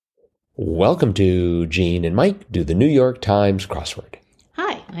Welcome to Gene and Mike do the New York Times crossword.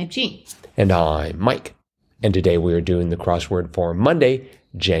 Hi, I'm Jean. And I'm Mike. And today we are doing the crossword for Monday,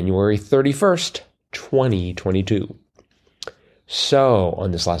 January 31st, 2022. So,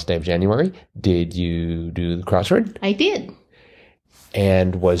 on this last day of January, did you do the crossword? I did.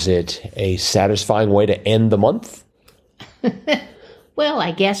 And was it a satisfying way to end the month? Well,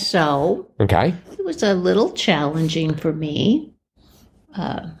 I guess so. Okay. It was a little challenging for me.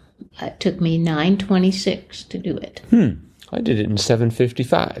 It took me 9:26 to do it. I did it in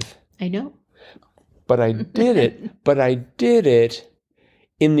 7:55. I know. But I did it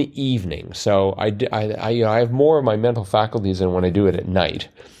in the evening. So I have more of my mental faculties than when I do it at night.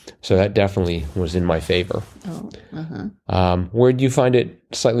 So that definitely was in my favor. Oh, Where do you find it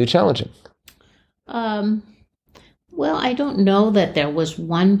slightly challenging? Well, I don't know that there was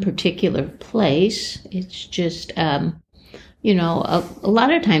one particular place. It's just, a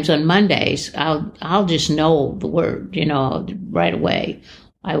lot of times on Mondays, I'll just know the word, right away.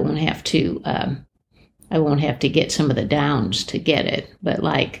 I won't have to get some of the downs to get it. But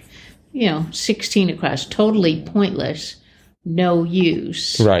 16 across, totally pointless, no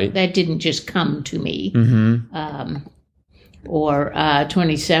use. Right. That didn't just come to me. Mm-hmm. Or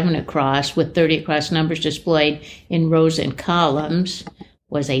 27 across with 30 across numbers displayed in rows and columns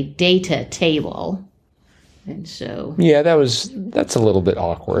was a data table. And so yeah, that's a little bit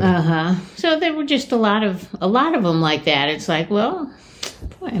awkward. So there were just a lot of them like that. It's like, well,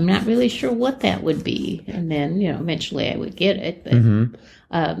 boy, I'm not really sure what that would be. And then, eventually I would get it. But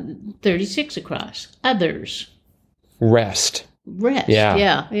 36 across, others. Rest.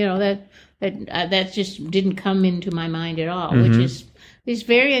 Yeah. That just didn't come into my mind at all, which is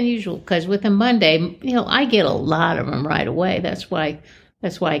very unusual because with a Monday, I get a lot of them right away. That's why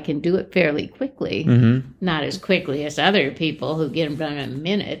I can do it fairly quickly. Not as quickly as other people who get them done in a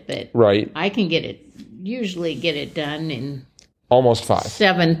minute, but right. I can usually get it done in almost 5.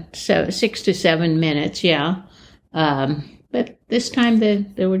 6 to 7 minutes. Yeah. But this time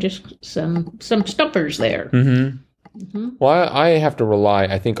there were just some stumpers there. Well, I have to rely,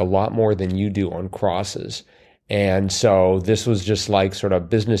 I think, a lot more than you do on crosses. And so this was just like sort of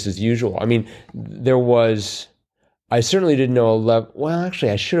business as usual. I mean, I certainly didn't know 11. Well,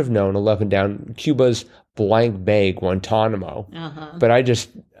 actually, I should have known 11 down. Cuba's blank bay, Guantanamo. But I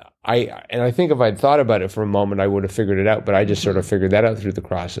think if I'd thought about it for a moment, I would have figured it out. But I just sort of figured that out through the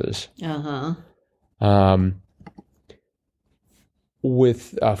crosses.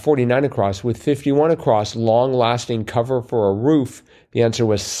 With 49 across, with 51 across, long-lasting cover for a roof, the answer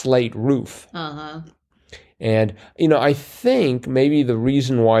was slate roof. And, I think maybe the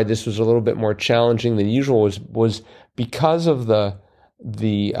reason why this was a little bit more challenging than usual was because of the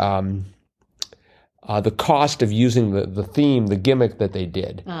cost of using the theme, the gimmick that they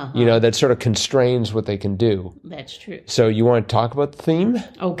did. That sort of constrains what they can do. That's true. So you want to talk about the theme?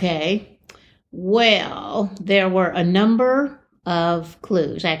 Okay. Well, there were a number of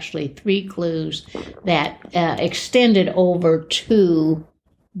clues, actually 3 clues that extended over 2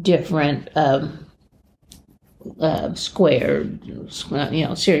 different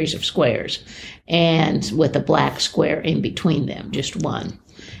series of squares, and with a black square in between them, just one.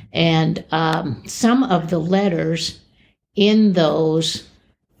 And some of the letters in those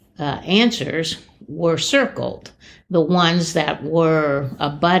answers were circled, the ones that were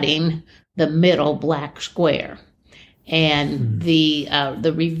abutting the middle black square. And the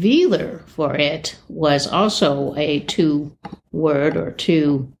revealer for it was also a 2-word or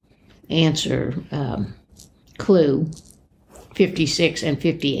 2-answer clue, 56 and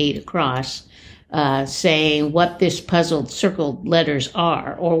 58 across, saying what this puzzled circled letters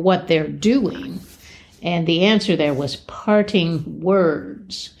are or what they're doing. And the answer there was parting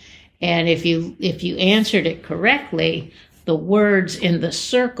words. And if you answered it correctly, the words in the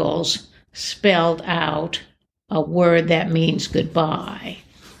circles spelled out a word that means goodbye,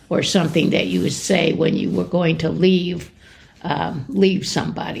 or something that you would say when you were going to leave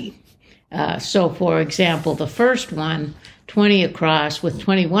somebody. So, for example, the first one, 20 across with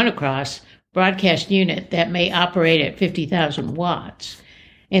 21 across, broadcast unit that may operate at 50,000 watts.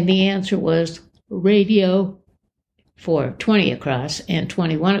 And the answer was radio for 20 across and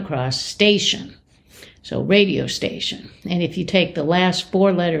 21 across, station. So radio station. And if you take the last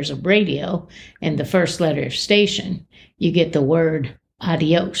 4 letters of radio and the first letter of station, you get the word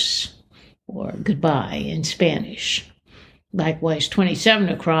adios, or goodbye in Spanish. Likewise, 27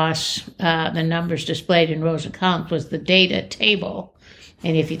 across, the numbers displayed in rows and columns was the data table.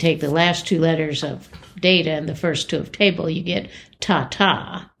 And if you take the last 2 letters of data and the first 2 of table, you get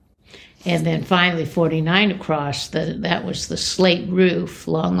ta-ta. And then finally 49 across, that was the slate roof,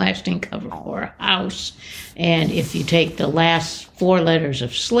 long-lasting cover for a house. And if you take the last 4 letters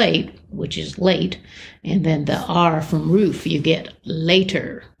of slate, which is late, and then the R from roof, you get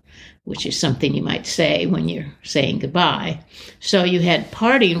later, which is something you might say when you're saying goodbye. So you had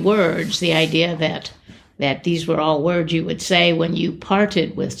parting words, the idea that these were all words you would say when you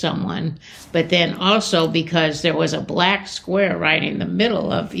parted with someone, but then also because there was a black square right in the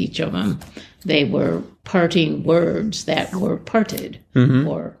middle of each of them, they were parting words that were parted,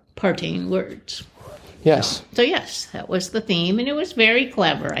 or parting words. Yes. So yes, that was the theme, and it was very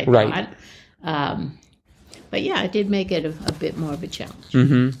clever, I Right. thought. But yeah, it did make it a bit more of a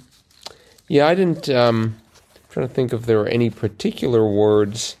challenge. Yeah, I didn't. Trying to think if there were any particular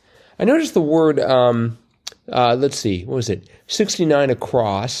words. I noticed the word. Let's see, what was it? 69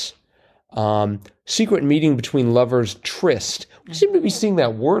 across. Secret meeting between lovers, tryst. We seem to be seeing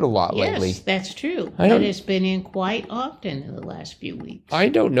that word a lot lately. Yes, that's true. That has been in quite often in the last few weeks. I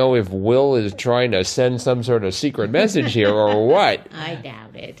don't know if Will is trying to send some sort of secret message here or what. I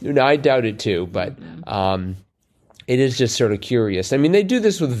doubt it. No, I doubt it too, but it is just sort of curious. I mean, they do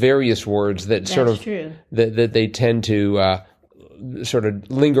this with various words that True. that they tend to sort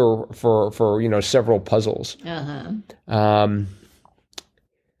of linger for several puzzles.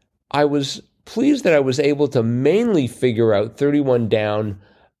 I was pleased that I was able to mainly figure out 31 down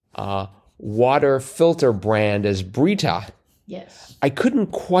water filter brand as Brita. Yes. I couldn't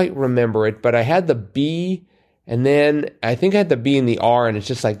quite remember it, but I had the B, and then I think I had the B and the R, and it's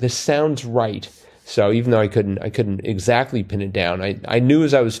just like, this sounds right. So even though I couldn't exactly pin it down, I knew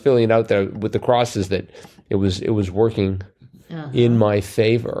as I was filling it out there with the crosses that it was working in my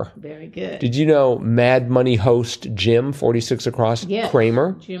favor. Very good. Did you know Mad Money host Jim, 46 across,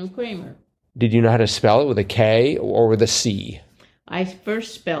 Kramer? Jim Kramer. Did you know how to spell it, with a K or with a C? I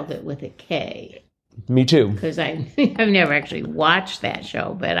first spelled it with a K. Me too. Because I've never actually watched that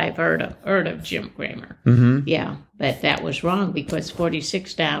show, but I've heard of Jim Kramer. Yeah, but that was wrong because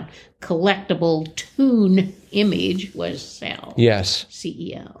 46 down, collectible toon image was Cell. Yes.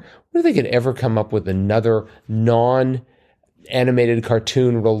 C-E-L. What if they could ever come up with another non-animated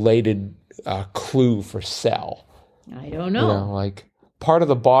cartoon related clue for Cell? I don't know. Like part of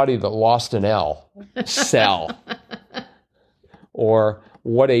the body that lost an L. Cell. Or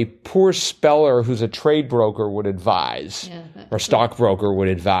what a poor speller who's a trade broker would advise, or stockbroker would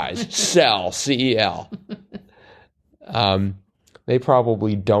advise. Cell, C-E-L. They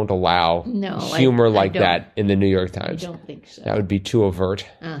probably don't allow humor like that in the New York Times. I don't think so. That would be too overt.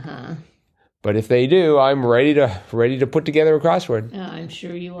 But if they do, I'm ready to put together a crossword. I'm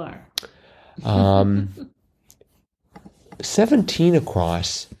sure you are. 17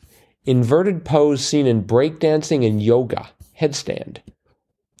 across. Inverted pose seen in breakdancing and yoga. Headstand.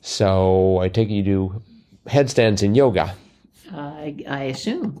 So I take it you do headstands in yoga. I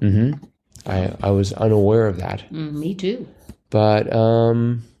assume. I was unaware of that. Me too. But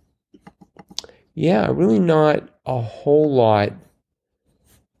yeah, really not a whole lot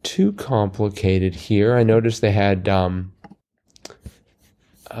too complicated here. I noticed they had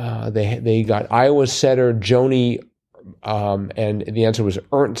they got Iowa setter Joni, and the answer was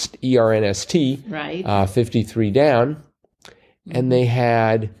Ernst, E-R-N-S-T, right? 53 down. And they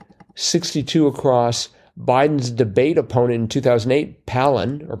had 62 across Biden's debate opponent in 2008,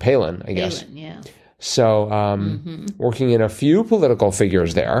 Palin, I guess. Palin, yeah. So working in a few political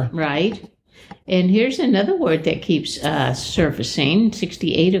figures there. Right. And here's another word that keeps surfacing,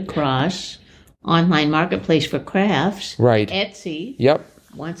 68 across, online marketplace for crafts. Right. Etsy. Yep.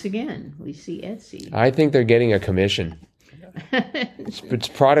 Once again, we see Etsy. I think they're getting a commission. It's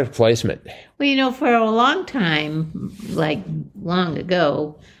product placement. Well, for a long time, like long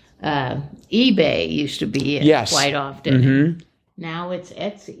ago, eBay used to be it quite often. Now it's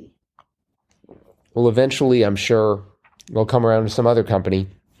Etsy. Well, eventually, I'm sure they'll come around to some other company.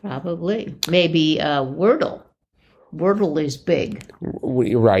 Probably. Maybe Wordle. Wordle is big.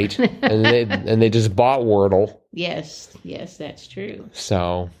 Right. and they just bought Wordle. Yes, that's true.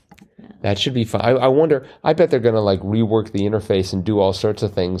 So that should be fun. I wonder, I bet they're going to rework the interface and do all sorts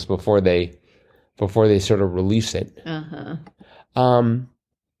of things before they sort of release it.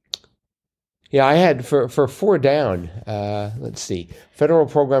 Yeah, I had for 4 down, let's see, federal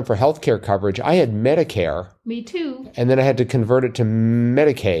program for healthcare coverage. I had Medicare. Me too. And then I had to convert it to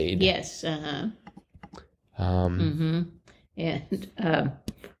Medicaid. Yes. And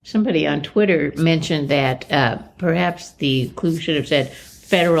somebody on Twitter mentioned that perhaps the clue should have said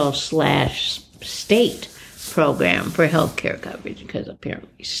federal/state program for healthcare coverage, because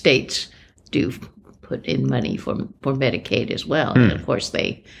apparently states do put in money for Medicaid as well. And of course,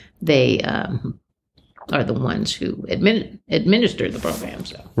 they are the ones who administer the program.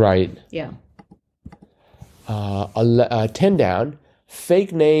 So Right. yeah. 10 down.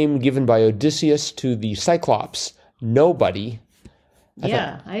 Fake name given by Odysseus to the Cyclops. Nobody.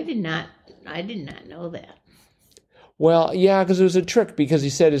 I did not know that. Well, yeah, because it was a trick because he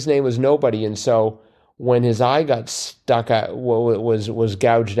said his name was Nobody, and so when his eye got stuck out, was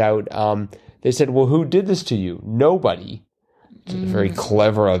gouged out, they said, "Well, who did this to you?" Nobody. It's very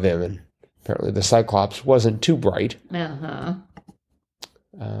clever of him, and apparently the Cyclops wasn't too bright.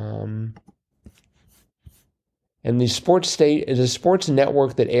 And the Sports State is a sports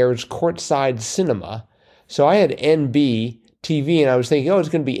network that airs courtside cinema. So I had NB TV, and I was thinking, oh, it's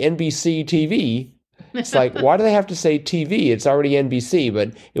going to be NBC TV. It's like, why do they have to say TV? It's already NBC,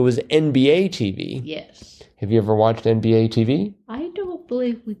 but it was NBA TV. Yes. Have you ever watched NBA TV? I don't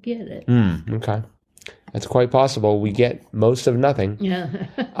believe we get it. Okay. That's quite possible. We get most of nothing.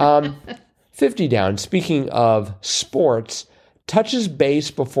 Yeah. 50 down. Speaking of sports, touches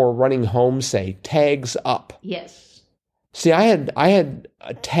base before running home, say, tags up. Yes. See, I had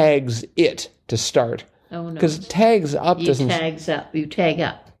tags it to start. Oh, no. Because tags up You tag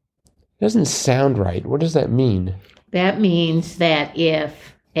up. Doesn't sound right. What does that mean? That means that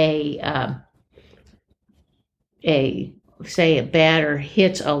if a batter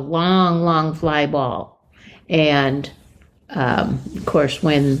hits a long fly ball, and of course,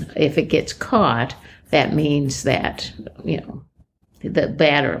 if it gets caught, that means that the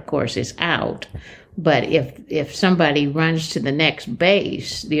batter, of course, is out. But if somebody runs to the next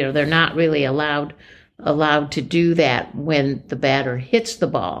base, they're not really allowed to do that when the batter hits the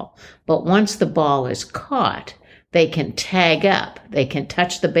ball. But once the ball is caught, they can tag up. They can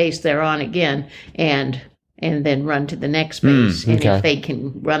touch the base they're on again and then run to the next base. And if they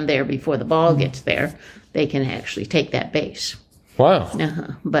can run there before the ball gets there, they can actually take that base. Wow.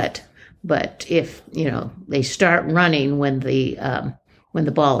 But if they start running when the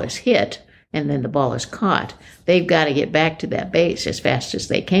ball is hit and then the ball is caught, they've got to get back to that base as fast as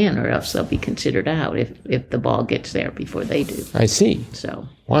they can, or else they'll be considered out if the ball gets there before they do. I see. So.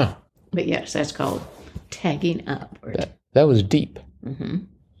 Wow. But yes, that's called tagging up. That was deep.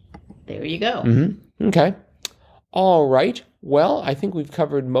 There you go. Okay. All right. Well, I think we've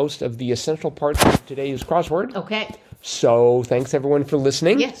covered most of the essential parts of today's crossword. Okay. So thanks, everyone, for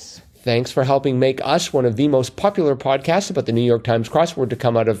listening. Yes. Thanks for helping make us one of the most popular podcasts about the New York Times crossword to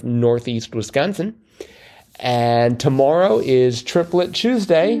come out of Northeast Wisconsin. And tomorrow is Triplet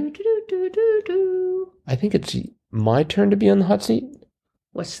Tuesday. I think it's my turn to be on the hot seat.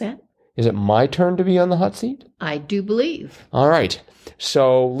 What's that? Is it my turn to be on the hot seat? I do believe. All right.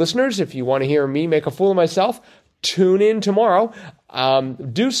 So, listeners, if you want to hear me make a fool of myself, tune in tomorrow.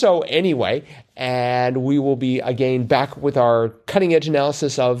 Do so anyway, and we will be again back with our cutting-edge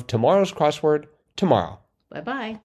analysis of tomorrow's crossword tomorrow. Bye-bye.